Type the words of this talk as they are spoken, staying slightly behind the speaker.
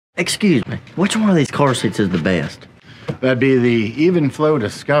Excuse me, which one of these car seats is the best? That'd be the Even Flow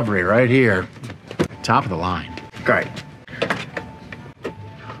Discovery right here. Top of the line. Great.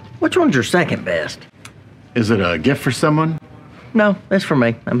 Which one's your second best? Is it a gift for someone? No, that's for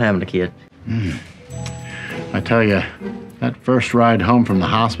me. I'm having a kid. I tell you, that first ride home from the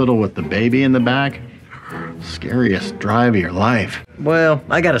hospital with the baby in the back, scariest drive of your life. Well,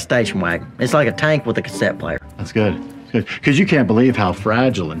 I got a Stationwagon. It's like a tank with a cassette player. That's good. That's good. Because you can't believe how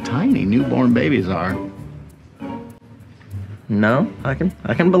fragile and tiny newborn babies are. No, I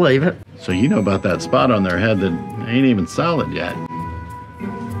can believe it. So you know about that spot on their head that ain't even solid yet.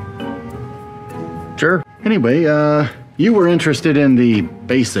 Sure. Anyway, you were interested in the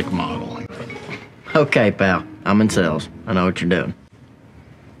basic model. Okay, pal. I'm in sales. I know what you're doing.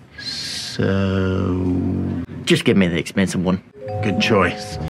 So, Just give me the expensive one. good choice.